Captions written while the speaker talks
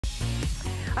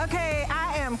Okay,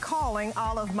 I am calling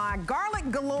all of my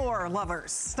garlic galore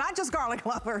lovers. Not just garlic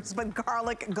lovers, but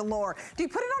garlic galore. Do you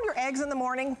put it on your eggs in the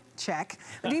morning? Check.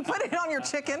 Do you put it on your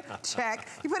chicken? Check.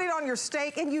 You put it on your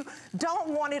steak and you don't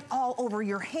want it all over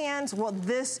your hands? Well,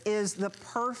 this is the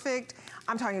perfect,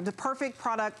 I'm telling you, the perfect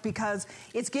product because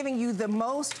it's giving you the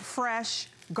most fresh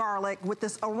garlic with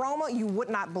this aroma you would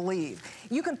not believe.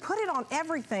 You can put it on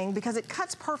everything because it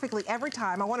cuts perfectly every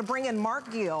time. I want to bring in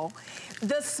Mark Gill.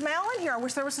 The smell in here, I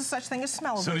wish there was such thing as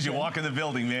smell. As soon as you walk in the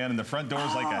building, man, and the front door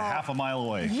is like a half a mile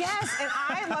away. Yes, and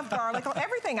I love garlic on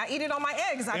everything. I eat it on my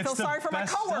eggs. I feel sorry for my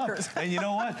coworkers. And you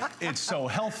know what? It's so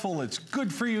healthful. It's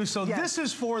good for you. So this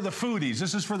is for the foodies.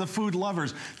 This is for the food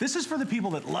lovers. This is for the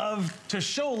people that love to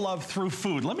show love through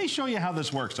food. Let me show you how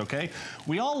this works, okay?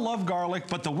 We all love garlic,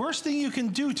 but the worst thing you can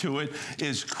do to it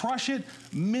is crush it,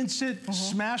 mince it,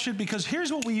 smash it, because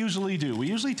here's what we usually do. We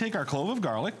usually take our clove of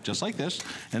garlic, just like this,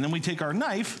 and then we take our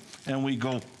knife and we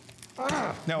go.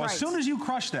 Now, as soon as you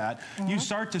crush that, you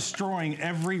start destroying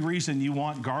every reason you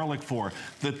want garlic for.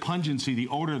 The pungency, the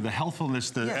odor, the healthfulness,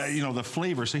 the, you know, the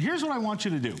flavor. So here's what I want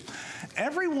you to do.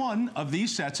 Every one of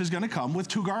these sets is gonna come with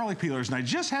 2 garlic peelers. And I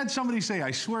just had somebody say,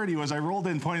 I swear to you, as I rolled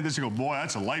in pointing this, I go, boy,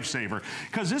 that's a lifesaver.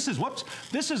 Because this is, whoops,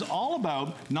 this is all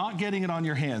about not getting it on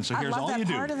your hands. So here's all you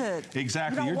do. I love that part of it.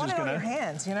 Exactly. You don't want it on your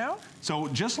hands, you know? So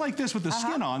just like this with the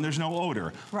skin on, there's no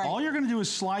odor. All you're gonna do is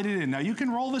slide it in. Now you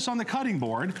can roll this on the cutting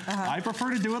board. I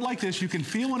prefer to do it like this. You can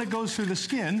feel when it goes through the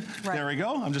skin. There we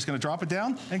go. I'm just gonna drop it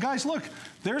down. And guys, look,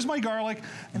 there's my garlic.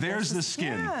 There's the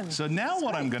skin. So now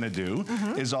what I'm gonna do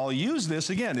is I'll use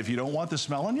this, again, if you don't want the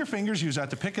smell on your fingers, use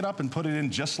that to pick it up and put it in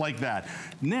just like that.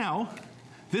 Now,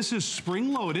 this is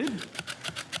spring-loaded,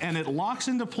 and it locks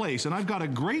into place. And I've got a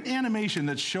great animation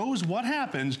that shows what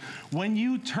happens when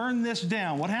you turn this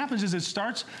down. What happens is it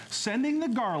starts sending the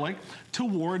garlic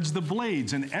towards the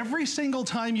blades. And every single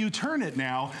time you turn it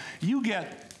now, you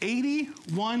get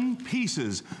 81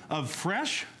 pieces of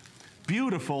fresh,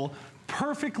 beautiful,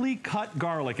 perfectly cut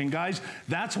garlic. And guys,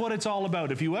 that's what it's all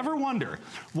about. If you ever wonder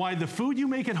why the food you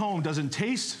make at home doesn't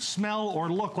taste, smell, or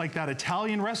look like that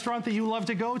Italian restaurant that you love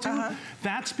to go to,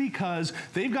 that's because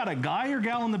they've got a guy or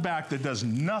gal in the back that does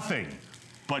nothing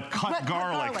but cut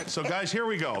garlic. So guys, here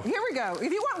we go. Here we go.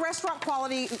 If you want restaurant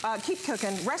quality, keep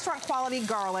cooking, restaurant quality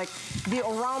garlic, the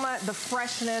aroma, the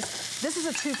freshness, this is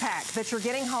a 2-pack that you're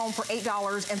getting home for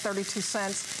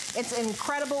 $8.32. It's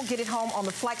incredible. Get it home on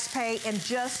the FlexPay and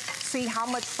just see how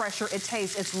much fresher it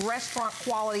tastes. It's restaurant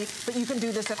quality, but you can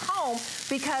do this at home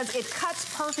because it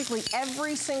cuts perfectly.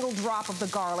 Every single drop of the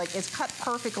garlic is cut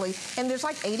perfectly, and there's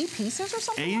like 80 pieces or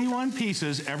something. 81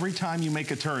 pieces every time you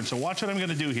make a turn. So watch what I'm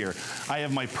gonna do here. I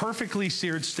have my perfectly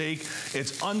seared steak.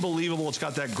 It's unbelievable. It's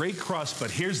got that great crust,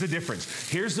 but here's the difference.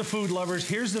 Here's the food lovers,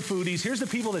 here's the foodies, here's the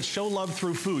people that show love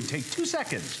through food. Take 2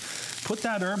 seconds. Put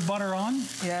that herb butter on,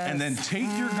 and then take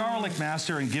your garlic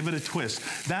master and give it a twist.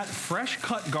 That fresh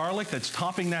cut garlic that's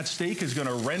topping that steak is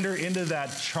gonna render into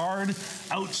that charred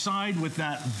outside with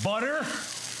that butter.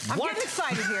 I'm getting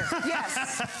excited here.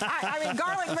 Yes. I mean,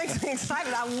 garlic makes me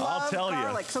excited. I love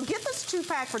garlic. So get this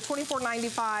 2-pack for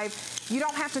 $24.95. You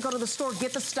don't have to go to the store.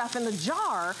 Get the stuff in the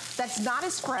jar that's not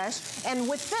as fresh. And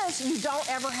with this, you don't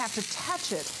ever have to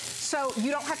touch it. So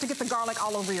you don't have to get the garlic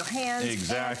all over your hands.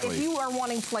 Exactly. And if you are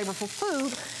wanting flavorful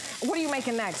food, what are you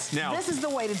making next? Now, this is the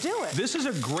way to do it. This is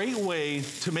a great way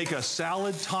to make a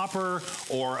salad topper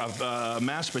or a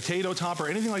mashed potato topper,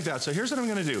 anything like that. So here's what I'm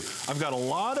gonna do. I've got a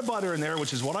lot of butter in there,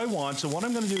 which is what I want. So what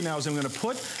I'm gonna do now is I'm gonna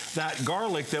put that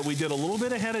garlic that we did a little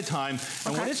bit ahead of time.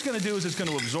 And what it's gonna do is it's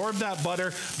gonna absorb that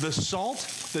butter. The salt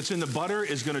that's in the butter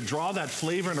is gonna draw that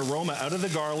flavor and aroma out of the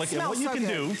garlic. And what you can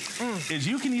do is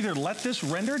you can either let this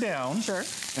render down,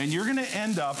 and you're gonna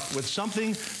end up with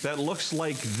something that looks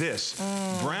like this.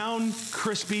 Brown,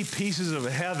 crispy pieces of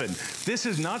heaven. This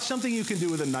is not something you can do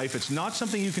with a knife. It's not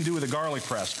something you can do with a garlic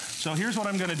press. So here's what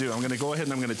I'm gonna do. I'm gonna go ahead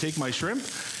and I'm gonna take my shrimp,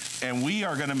 and we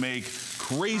are gonna make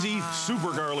crazy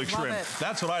super garlic shrimp.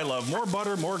 That's what I love. More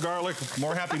butter, more garlic,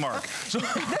 more happy Mark. So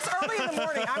this early in the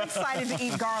morning, I'm excited to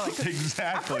eat garlic.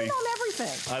 Exactly. I put it on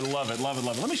everything. I love it, love it,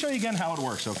 love it. Let me show you again how it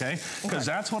works, okay? Because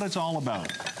that's what it's all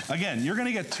about. Again, you're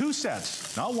gonna get 2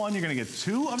 sets. Not one, you're gonna get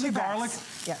 2 of the garlic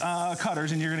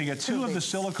cutters, and you're gonna get 2 of the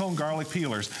silicone garlic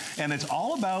peelers. And it's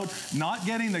all about not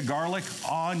getting the garlic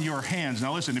on your hands.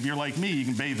 Now listen, if you're like me, you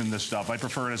can bathe in this stuff. I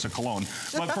prefer it as a cologne.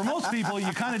 But for most people,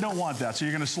 you kind of don't want that. So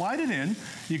you're gonna slide it in.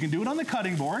 You can do it on the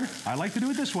cutting board. I like to do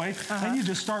it this way. And you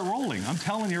just start rolling. I'm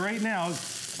telling you right now,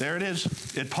 there it is.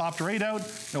 It popped right out.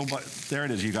 No, but there it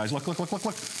is, you guys. Look, look, look, look,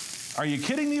 look. Are you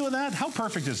kidding me with that? How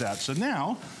perfect is that? So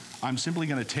now, I'm simply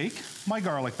gonna take my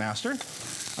garlic master.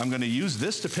 I'm gonna use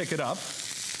this to pick it up.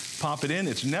 pop it in.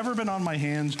 It's never been on my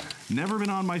hands, never been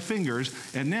on my fingers.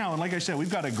 And now, and like I said, we've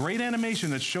got a great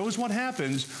animation that shows what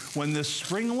happens when this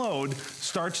spring load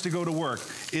starts to go to work.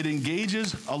 It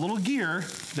engages a little gear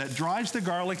that drives the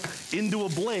garlic into a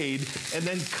blade and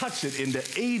then cuts it into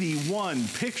 81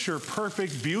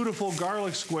 picture-perfect, beautiful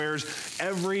garlic squares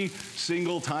every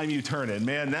single time you turn it.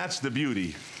 Man, that's the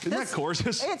beauty. Isn't that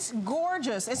gorgeous? It's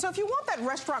gorgeous. And so if you want that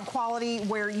restaurant quality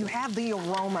where you have the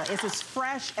aroma, it's as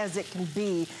fresh as it can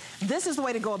be, this is the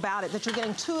way to go about it, that you're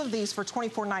getting 2 of these for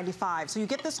 $24.95. So you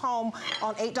get this home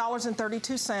on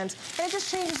 $8.32, and it just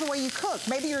changes the way you cook.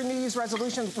 Maybe your New Year's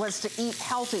resolution was to eat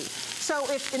healthy.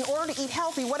 So if in order to eat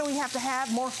healthy, what do we have to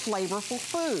have? More flavorful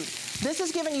food. This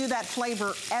is giving you that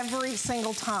flavor every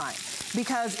single time,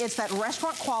 because it's that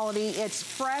restaurant quality, it's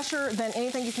fresher than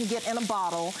anything you can get in a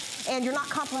bottle, and you're not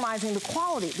compromising the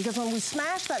quality, because when we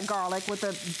smash that garlic with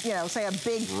a, you know, say a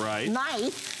big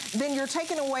knife, then you're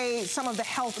taking away some of the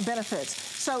health benefits.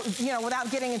 So, you know,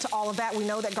 without getting into all of that, we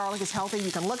know that garlic is healthy.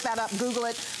 You can look that up, Google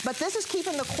it, but this is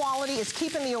keeping the quality, it's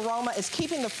keeping the aroma, it's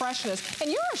keeping the freshness,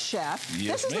 and you're a chef.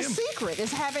 Yes, this is the secret,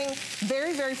 is having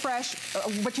very, very fresh,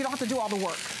 but you don't have to do all the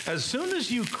work. As soon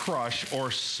as you crush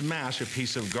or smash a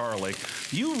piece of garlic,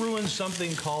 you ruin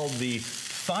something called the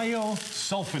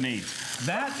thiosulfonate.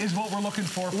 That is what we're looking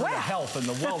for the health and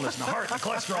the wellness and the heart, the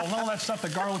cholesterol, and all that stuff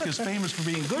that garlic is famous for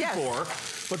being good for.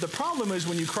 But the problem is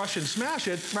when you crush and smash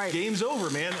it, game's over,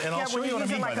 man. And I'll show you what I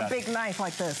mean by that. Like a big knife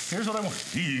like this. Here's what I want.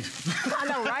 I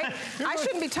know, right? I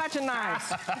shouldn't be touching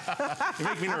knives. You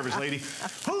make me nervous, lady.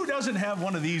 Who doesn't have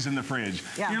one of these in the fridge?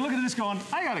 You're looking at this going,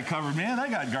 I got it covered, man. I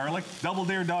got garlic. Double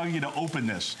dare dog you to open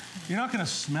this. You're not going to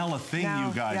smell a thing,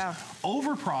 you guys.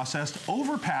 Over-processed,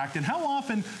 over-packed, and how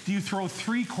often do you throw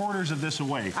 3/4 of this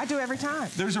away? I do every time.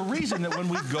 There's a reason that when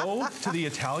we go to the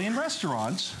Italian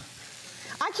restaurants,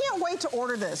 I can't wait to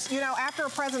order this. You know, after a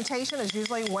presentation is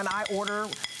usually when I order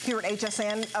here at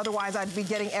HSN. Otherwise, I'd be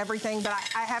getting everything, but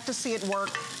I have to see it work.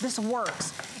 This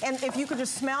works. And if you could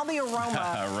just smell the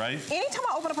aroma. Anytime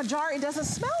I open up a jar, it doesn't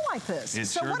smell like this. It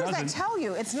so sure what does doesn't. that tell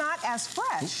you? It's not as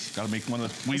fresh. Got to make one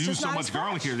of the, we use so much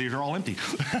garlic here, these are all empty.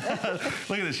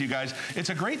 Look at this, you guys. It's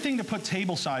a great thing to put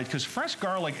tableside because fresh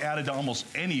garlic added to almost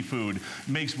any food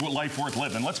makes life worth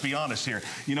living. Let's be honest here.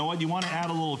 You know what? You want to add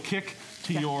a little kick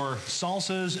to your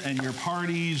salsas and your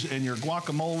parties and your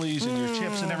guacamoles and your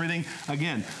chips and everything.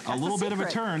 Again, a little bit of a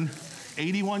turn.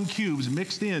 81 cubes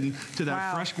mixed in to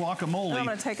that fresh guacamole. I'm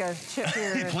going to take a chip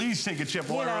here. Please take a chip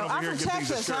while we're over here. I'm from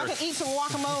Texas, so I can eat some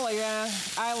guacamole, man.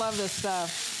 I love this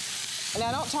stuff.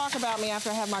 Now, don't talk about me after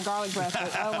I have my garlic breath,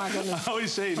 but oh my goodness. I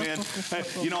always say, man,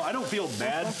 you know, I don't feel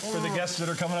bad for the guests that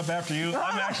are coming up after you.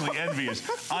 I'm actually envious.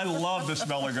 I love the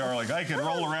smell of garlic. I can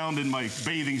roll around in my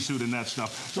bathing suit and that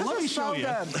stuff. So let me show you.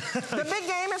 The big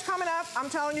game is coming up. I'm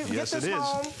telling you, get this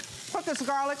home. Put this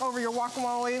garlic over your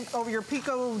guacamole, over your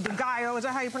pico de gallo. Is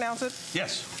that how you pronounce it?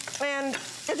 Yes. And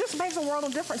it just makes a world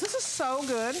of difference. This is so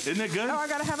good. Isn't it good? Oh, I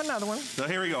got to have another one. So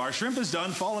here we go. Our shrimp is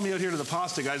done. Follow me out here to the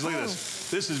pasta, guys. Look at this.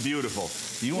 This is beautiful.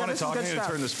 You want to talk? I'm going to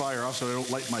turn this fire off so I don't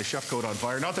light my chef coat on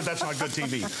fire. Not that that's not good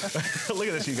TV. Look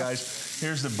at this, you guys.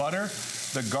 Here's the butter,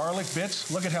 the garlic bits.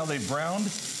 Look at how they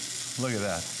browned. Look at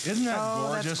that. Isn't that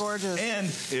gorgeous? That's gorgeous. And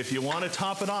if you want to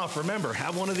top it off, remember,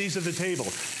 have one of these at the table.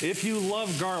 If you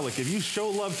love garlic, if you show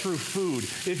love through food,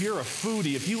 if you're a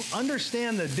foodie, if you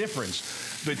understand the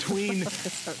difference between,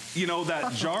 you know,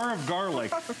 that jar of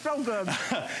garlic so good.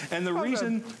 and the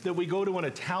reason that we go to an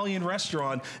Italian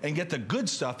restaurant and get the good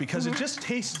stuff because it just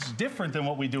tastes different than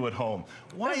what we do at home.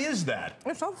 Why is that?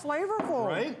 It's so flavorful.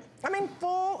 Right? I mean,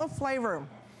 full of flavor.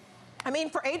 I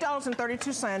mean, for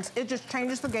 $8.32, it just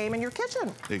changes the game in your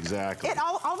kitchen. Exactly.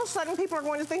 All of a sudden, people are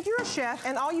going to think you're a chef,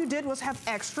 and all you did was have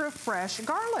extra fresh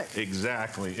garlic.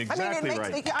 Exactly. I mean,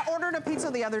 I ordered a pizza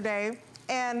the other day,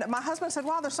 and my husband said,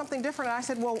 wow, there's something different. And I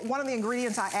said, well, one of the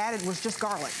ingredients I added was just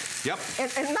garlic. Yep.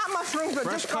 And not mushrooms, but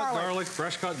just garlic.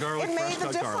 Fresh cut garlic, it made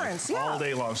the difference, all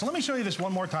day long. So let me show you this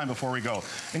one more time before we go.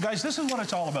 And guys, this is what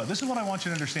it's all about. This is what I want you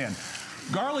to understand.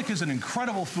 Garlic is an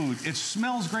incredible food. It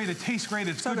smells great, it tastes great,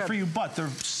 it's good for you, but the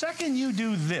second you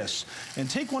do this and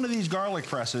take one of these garlic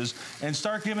presses and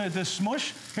start giving it this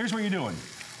smush, here's what you're doing.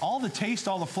 All the taste,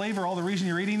 all the flavor, all the reason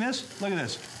you're eating this, look at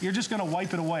this. You're just gonna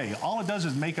wipe it away. All it does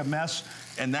is make a mess,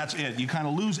 and that's it. You kind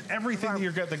of lose everything that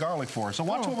you get the garlic for. So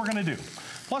watch what we're gonna do.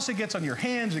 Plus it gets on your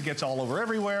hands, it gets all over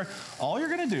everywhere. All you're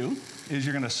gonna do is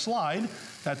you're gonna slide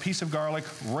that piece of garlic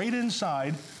right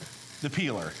inside the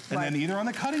peeler. And then either on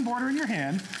the cutting board or in your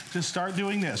hand, just start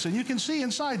doing this. And you can see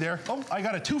inside there, oh, I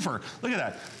got a twofer. Look at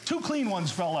that. 2 clean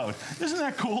ones fell out. Isn't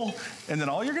that cool? And then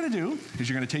all you're gonna do is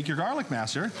you're gonna take your garlic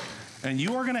masser and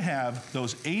you are gonna have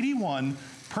those 81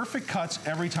 perfect cuts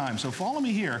every time. So follow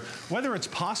me here. Whether it's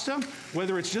pasta,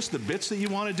 whether it's just the bits that you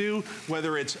want to do,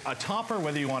 whether it's a topper,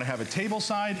 whether you want to have a table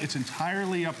side, it's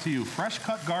entirely up to you. Fresh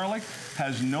cut garlic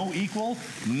has no equal.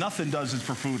 Nothing does it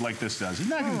for food like this does. Isn't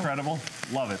that incredible?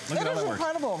 Love it. Look at how that works. It is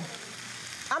incredible.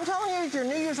 I'm telling you, if your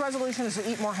New Year's resolution is to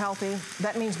eat more healthy,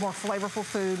 that means more flavorful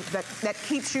food that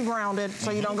keeps you grounded so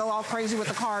you don't go all crazy with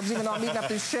the carbs, even though I'm eating up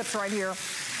these chips right here.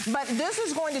 But this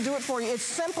is going to do it for you. It's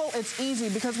simple, it's easy,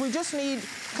 because we just need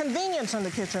convenience in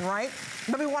the kitchen, right?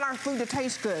 But we want our food to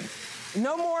taste good.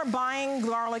 No more buying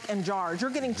garlic in jars. You're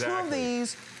getting two of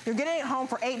these. You're getting it home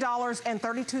for $8.32,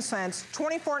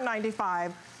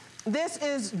 $24.95. This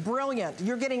is brilliant.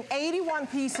 You're getting 81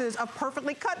 pieces of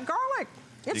perfectly cut garlic.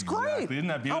 It's great. Isn't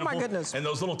that beautiful? Oh my goodness. And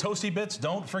those little toasty bits,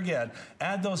 don't forget,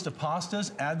 add those to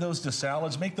pastas, add those to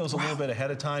salads, make those a little bit ahead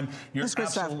of time. You're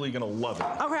absolutely going to love it.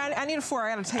 Okay, I need a fork.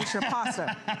 I got to taste your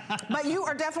pasta. But you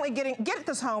are definitely get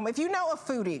this home. If you know a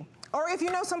foodie, or if you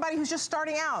know somebody who's just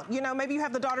starting out, you know, maybe you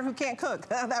have the daughter who can't cook.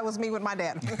 That was me with my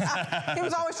dad. He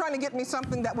was always trying to get me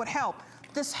something that would help.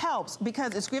 This helps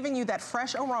because it's giving you that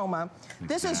fresh aroma.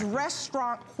 This is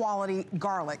restaurant quality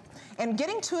garlic. And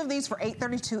getting two of these for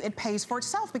 $8.32, it pays for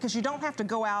itself because you don't have to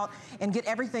go out and get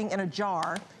everything in a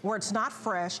jar where it's not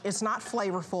fresh, it's not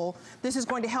flavorful. This is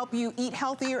going to help you eat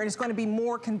healthier and it's going to be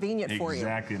more convenient for you.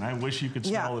 Exactly, and I wish you could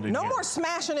smell it again. No more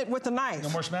smashing it with the knife. No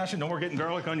more smashing, no more getting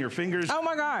garlic on your fingers. Oh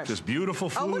my gosh. Just beautiful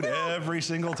food every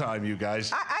single time, you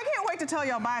guys. I can't wait to tell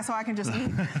y'all bye so I can just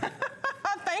eat.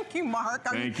 Thank you, Mark.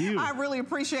 Thank you. I really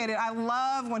appreciate it. I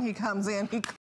love when he comes in.